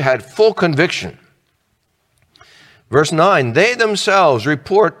 No. They had full conviction. Verse 9, they themselves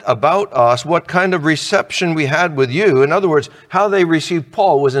report about us what kind of reception we had with you. In other words, how they received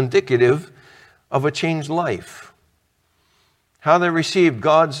Paul was indicative of a changed life. How they received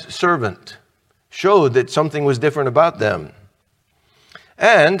God's servant showed that something was different about them.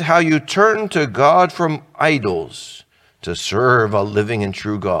 And how you turned to God from idols to serve a living and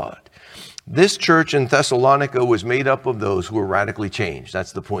true God. This church in Thessalonica was made up of those who were radically changed.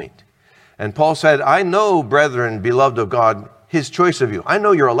 That's the point. And Paul said, I know, brethren, beloved of God, his choice of you. I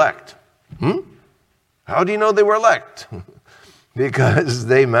know you're elect. How do you know they were elect? Because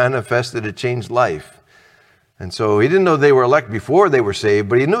they manifested a changed life. And so he didn't know they were elect before they were saved,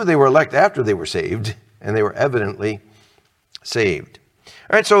 but he knew they were elect after they were saved, and they were evidently saved.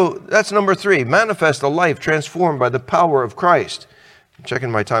 All right, so that's number 3, manifest a life transformed by the power of Christ. I'm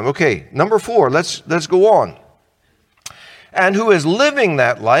checking my time. Okay, number 4, let's go on. And who is living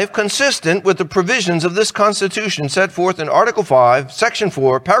that life consistent with the provisions of this Constitution set forth in Article 5, Section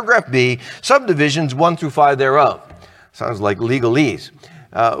 4, Paragraph B, subdivisions 1 through 5 thereof. Sounds like legalese,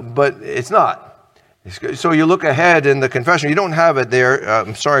 but it's not. So you look ahead in the confession. You don't have it there.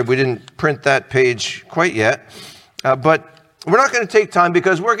 I'm sorry, we didn't print that page quite yet. But we're not going to take time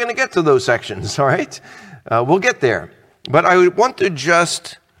because we're going to get to those sections, all right? We'll get there. But I want to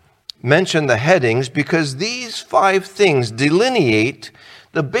just mention the headings because these 5 things delineate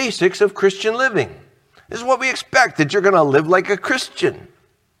the basics of Christian living. This is what we expect, that you're going to live like a Christian.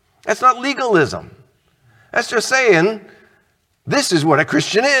 That's not legalism. That's just saying, this is what a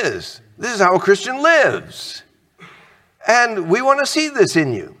Christian is. This is how a Christian lives. And we want to see this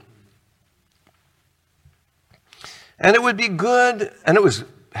in you. And it would be good, and it was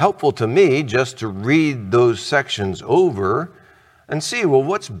helpful to me just to read those sections over and see, well,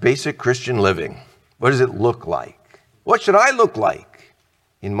 what's basic Christian living? What does it look like? What should I look like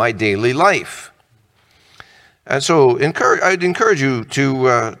in my daily life? And so I'd encourage you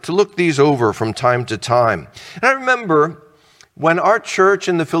to look these over from time to time. And I remember when our church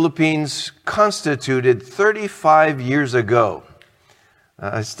in the Philippines constituted 35 years ago,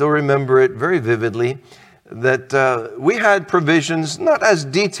 I still remember it very vividly, that we had provisions, not as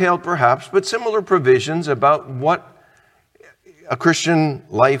detailed perhaps, but similar provisions about what a Christian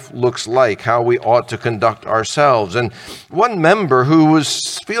life looks like, how we ought to conduct ourselves. And one member who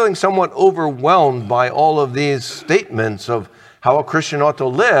was feeling somewhat overwhelmed by all of these statements of how a Christian ought to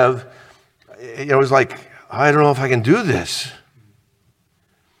live, was like, I don't know if I can do this.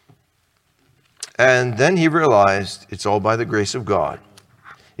 And then he realized it's all by the grace of God.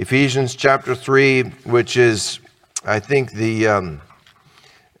 Ephesians chapter 3, which is I think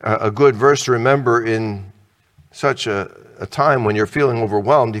a good verse to remember in such a time when you're feeling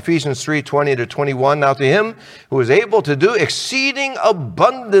overwhelmed, Ephesians 3:20-21, now to him who is able to do exceeding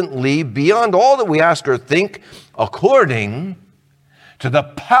abundantly beyond all that we ask or think, according to the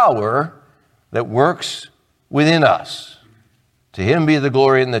power that works within us. To him be the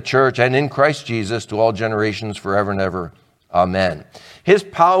glory in the church and in Christ Jesus to all generations forever and ever. Amen. His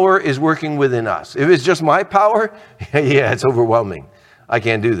power is working within us. If it's just my power, yeah, it's overwhelming. I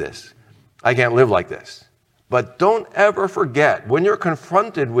can't do this. I can't live like this. But don't ever forget, when you're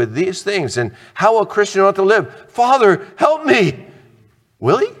confronted with these things and how a Christian ought to live, Father, help me.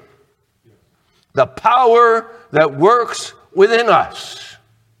 Will he? The power that works within us.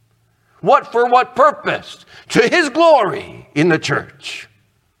 For what purpose? To his glory in the church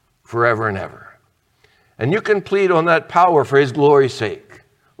forever and ever. And you can plead on that power for his glory's sake.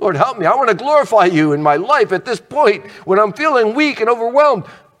 Lord, help me. I want to glorify you in my life at this point when I'm feeling weak and overwhelmed.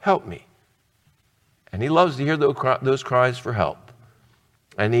 Help me. And he loves to hear those cries for help.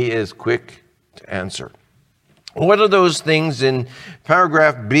 And he is quick to answer. What are those things in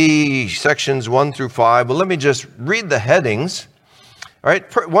paragraph B, sections 1-5? Well, let me just read the headings. All right,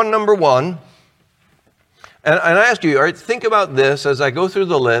 number one. And I ask you, all right, think about this as I go through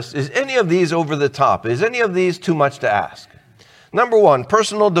the list. Is any of these over the top? Is any of these too much to ask? Number one,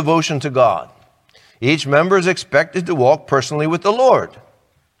 personal devotion to God. Each member is expected to walk personally with the Lord.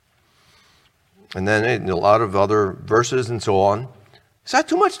 And then a lot of other verses and so on. Is that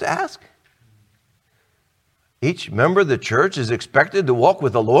too much to ask? Each member of the church is expected to walk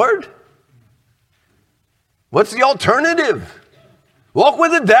with the Lord? What's the alternative? Walk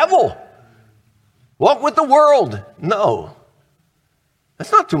with the devil. Walk with the world. No.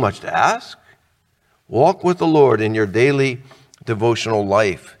 That's not too much to ask. Walk with the Lord in your daily devotional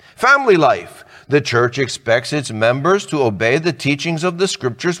life. Family life. The church expects its members to obey the teachings of the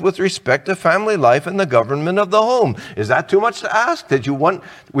scriptures with respect to family life and the government of the home. Is that too much to ask?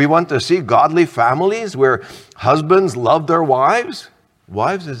 We want to see godly families where husbands love their wives?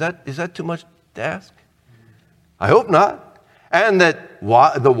 Wives, is that too much to ask? I hope not. And that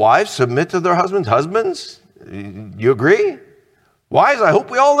the wives submit to their husbands. Husbands, you agree? Wives, I hope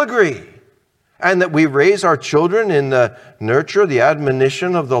we all agree. And that we raise our children in the nurture, the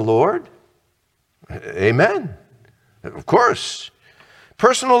admonition of the Lord. Amen. Of course.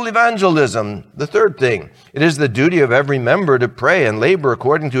 Personal evangelism, the third thing. It is the duty of every member to pray and labor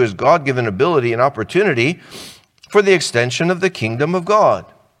according to his God-given ability and opportunity for the extension of the kingdom of God.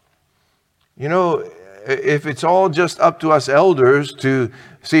 You know, if it's all just up to us elders to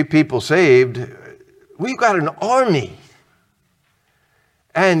see people saved, we've got an army.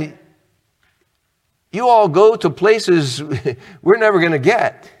 And you all go to places we're never going to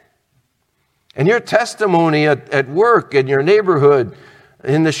get. And your testimony at work, in your neighborhood,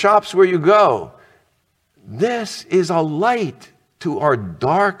 in the shops where you go, this is a light to our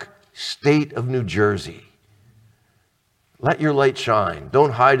dark state of New Jersey. Let your light shine.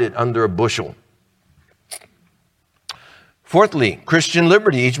 Don't hide it under a bushel. Fourthly, Christian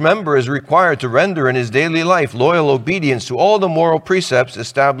liberty. Each member is required to render in his daily life loyal obedience to all the moral precepts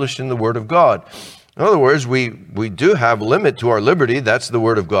established in the Word of God. In other words, we do have a limit to our liberty. That's the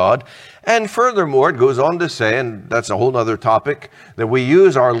Word of God. And furthermore, it goes on to say, and that's a whole other topic, that we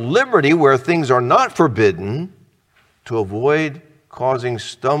use our liberty where things are not forbidden to avoid causing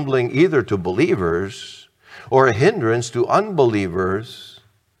stumbling either to believers or a hindrance to unbelievers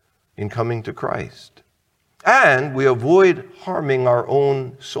in coming to Christ. And we avoid harming our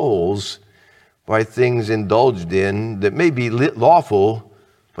own souls by things indulged in that may be lawful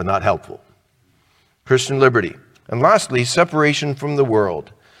but not helpful. Christian liberty. And lastly, separation from the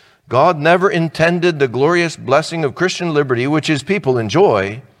world. God never intended the glorious blessing of Christian liberty, which his people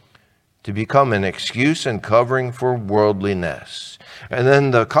enjoy, to become an excuse and covering for worldliness. And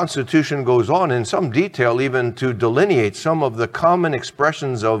then the Constitution goes on in some detail even to delineate some of the common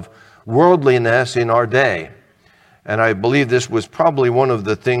expressions of worldliness in our day. And I believe this was probably one of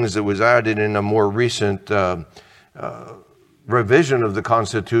the things that was added in a more recent revision of the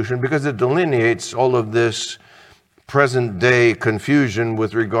Constitution, because it delineates all of this present day confusion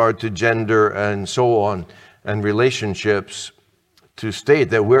with regard to gender and so on and relationships, to state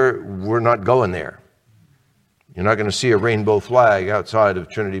that we're not going there. You're not going to see a rainbow flag outside of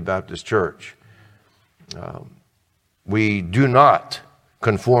Trinity Baptist Church. We do not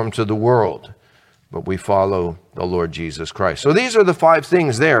conform to the world, but we follow the Lord Jesus Christ. So these are the 5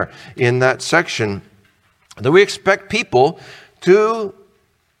 things there in that section that we expect people to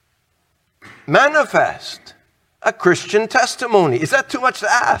manifest a Christian testimony. Is that too much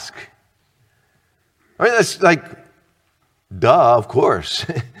to ask? I mean, it's like Duh, of course.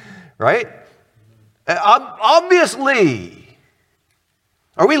 Right? Obviously.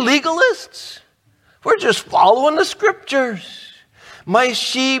 Are we legalists? We're just following the scriptures. My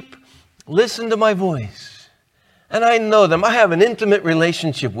sheep listen to my voice, and I know them. I have an intimate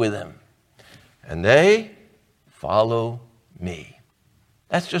relationship with them, and they follow me.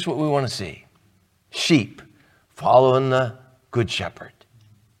 That's just what we want to see. Sheep following the Good Shepherd.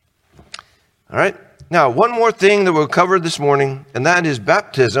 All right. Now, one more thing that we'll cover this morning, and that is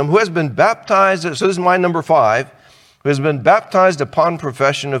baptism. Who has been baptized, so this is my number 5, who has been baptized upon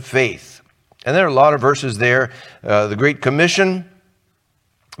profession of faith. And there are a lot of verses there. The Great Commission,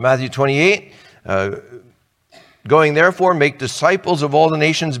 Matthew 28, going therefore, make disciples of all the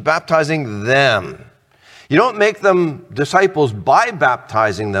nations, baptizing them. You don't make them disciples by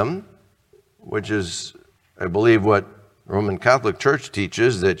baptizing them, which is, I believe, what Roman Catholic Church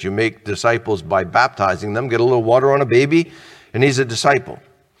teaches, that you make disciples by baptizing them. Get a little water on a baby, and he's a disciple.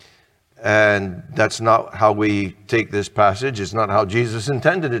 And that's not how we take this passage. It's not how Jesus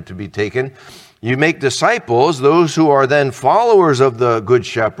intended it to be taken. You make disciples, those who are then followers of the Good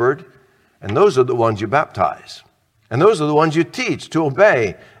Shepherd, and those are the ones you baptize. And those are the ones you teach to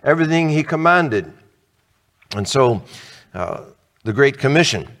obey everything he commanded. And so, the Great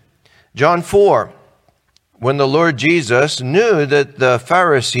Commission. John 4, when the Lord Jesus knew that the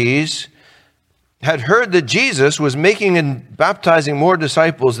Pharisees had heard that Jesus was making and baptizing more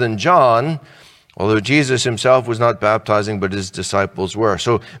disciples than John, although Jesus himself was not baptizing, but his disciples were.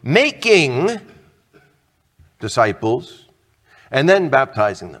 So making disciples and then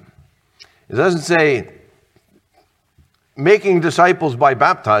baptizing them. It doesn't say making disciples by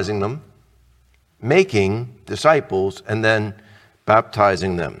baptizing them, making disciples and then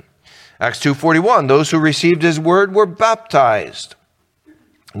baptizing them. Acts 2:41, those who received his word were baptized.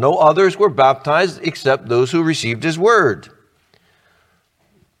 No others were baptized except those who received his word.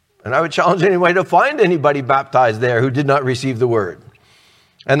 And I would challenge anybody to find anybody baptized there who did not receive the word.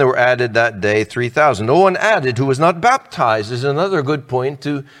 And there were added that day 3,000. No one added who was not baptized is another good point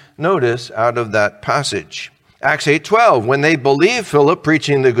to notice out of that passage. Acts 8:12, when they believed Philip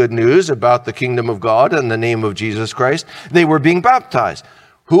preaching the good news about the kingdom of God and the name of Jesus Christ, they were being baptized.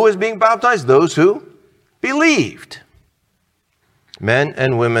 Who was being baptized? Those who believed. Men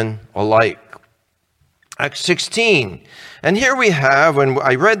and women alike. Acts 16. And here we have, when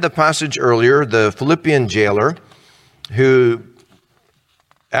I read the passage earlier, the Philippian jailer who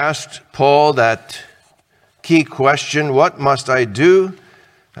asked Paul that key question, what must I do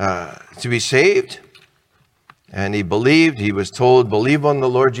to be saved? And he believed, he was told, believe on the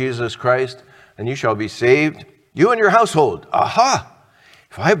Lord Jesus Christ and you shall be saved, you and your household. Aha!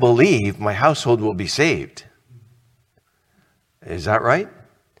 If I believe, my household will be saved. Is that right?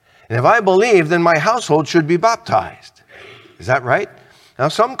 And if I believe, then my household should be baptized. Is that right? Now,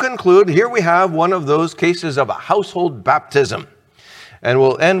 some conclude, here we have one of those cases of a household baptism. And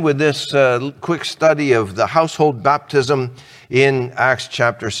we'll end with this quick study of the household baptism in Acts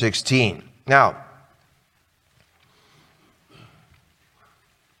chapter 16. Now,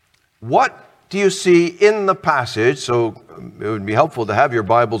 what do you see in the passage? So it would be helpful to have your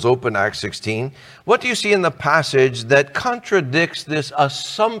Bibles open, Acts 16. What do you see in the passage that contradicts this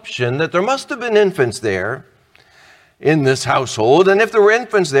assumption that there must have been infants there in this household? And if there were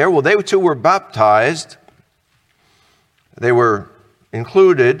infants there, well, they too were baptized. They were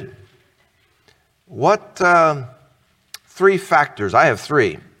included. What 3 factors, I have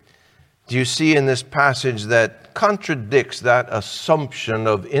 3, do you see in this passage that contradicts that assumption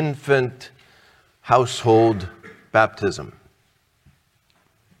of infant household baptism?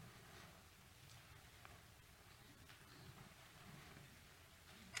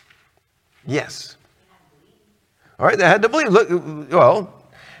 Yes. All right, they had to believe. Look, well,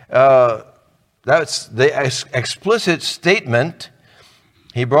 that's the explicit statement.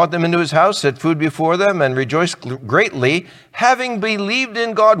 He brought them into his house, set food before them, and rejoiced greatly, having believed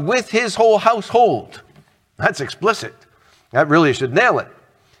in God with his whole household. That's explicit. That really should nail it.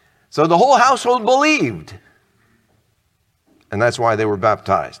 So the whole household believed. And that's why they were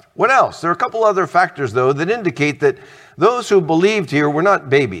baptized. What else? There are a couple other factors, though, that indicate that those who believed here were not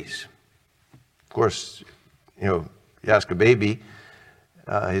babies. Of course, you ask a baby,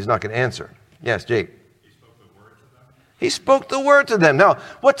 he's not going to answer. Yes, Jake. He spoke the word to them. Now,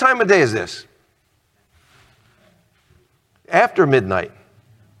 what time of day is this? After midnight.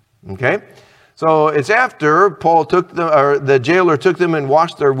 Okay? So it's after Paul took them, or the jailer took them and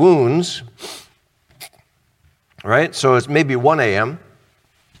washed their wounds. Right? So it's maybe 1 a.m.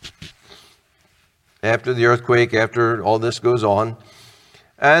 after the earthquake, after all this goes on.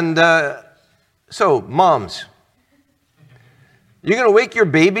 And so, moms, You're going to wake your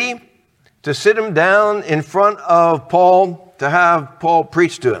baby to sit him down in front of Paul to have Paul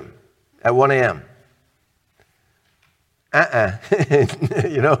preach to him at 1 a.m. Not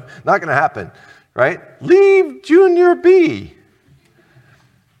going to happen, right? Leave Junior be.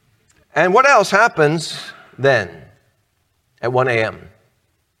 And what else happens then at 1 a.m.?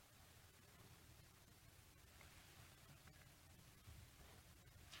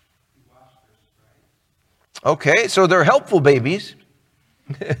 Okay, so they're helpful babies.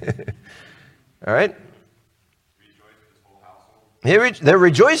 All right? They're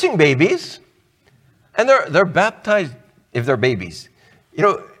rejoicing babies, and they're baptized if they're babies.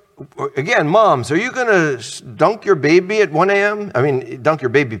 Again, moms, are you going to dunk your baby at 1 a.m.? I mean, dunk your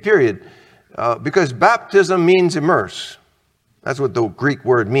baby, period. Because baptism means immerse. That's what the Greek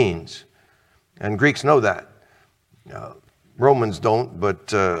word means. And Greeks know that. Romans don't,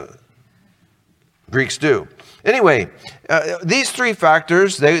 but Greeks do. Anyway, these three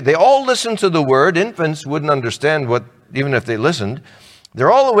factors, they all listen to the word. Infants wouldn't understand what, even if they listened.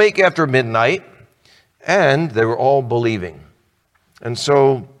 They're all awake after midnight, and they were all believing. And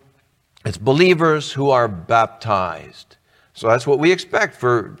so it's believers who are baptized. So that's what we expect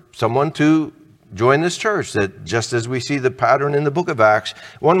for someone to join this church, that just as we see the pattern in the book of Acts.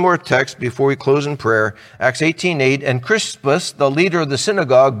 One more text before we close in prayer. Acts 18:8, and Crispus, the leader of the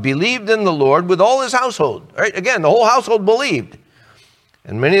synagogue, believed in the Lord with all his household. Right? Again, the whole household believed.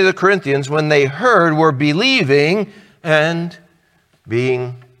 And many of the Corinthians, when they heard, were believing and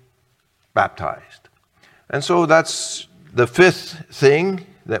being baptized. And so that's the fifth thing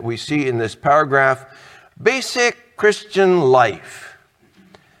that we see in this paragraph. Basic Christian life.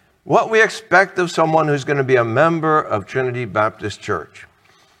 What we expect of someone who's going to be a member of Trinity Baptist Church.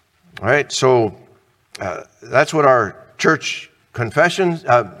 All right, so that's what our church confession,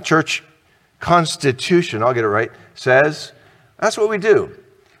 church constitution, I'll get it right, says. That's what we do.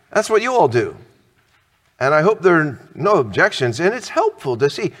 That's what you all do. And I hope there are no objections. And it's helpful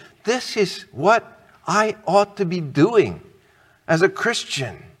to see this is what I ought to be doing as a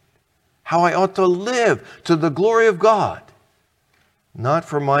Christian. How I ought to live to the glory of God. Not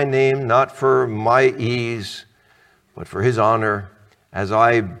for my name, not for my ease, but for His honor, as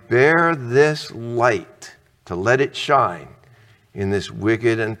I bear this light to let it shine in this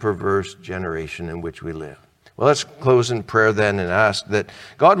wicked and perverse generation in which we live. Well, let's close in prayer then and ask that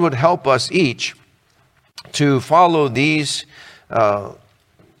God would help us each to follow these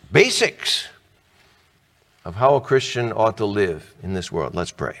basics of how a Christian ought to live in this world.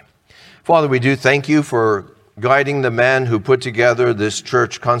 Let's pray. Father, we do thank you for guiding the man who put together this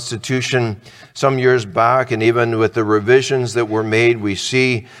church constitution some years back, and even with the revisions that were made, we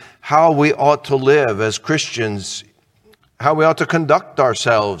see how we ought to live as Christians, how we ought to conduct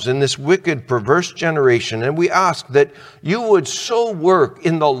ourselves in this wicked, perverse generation. And we ask that you would so work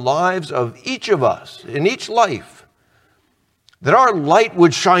in the lives of each of us, in each life, that our light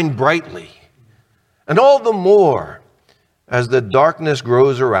would shine brightly, and all the more as the darkness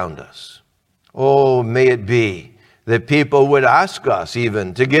grows around us. Oh, may it be that people would ask us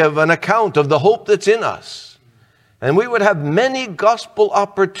even to give an account of the hope that's in us. And we would have many gospel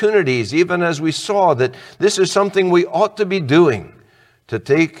opportunities, even as we saw that this is something we ought to be doing, to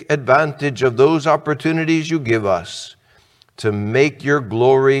take advantage of those opportunities you give us to make your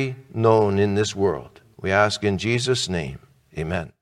glory known in this world. We ask in Jesus' name, amen.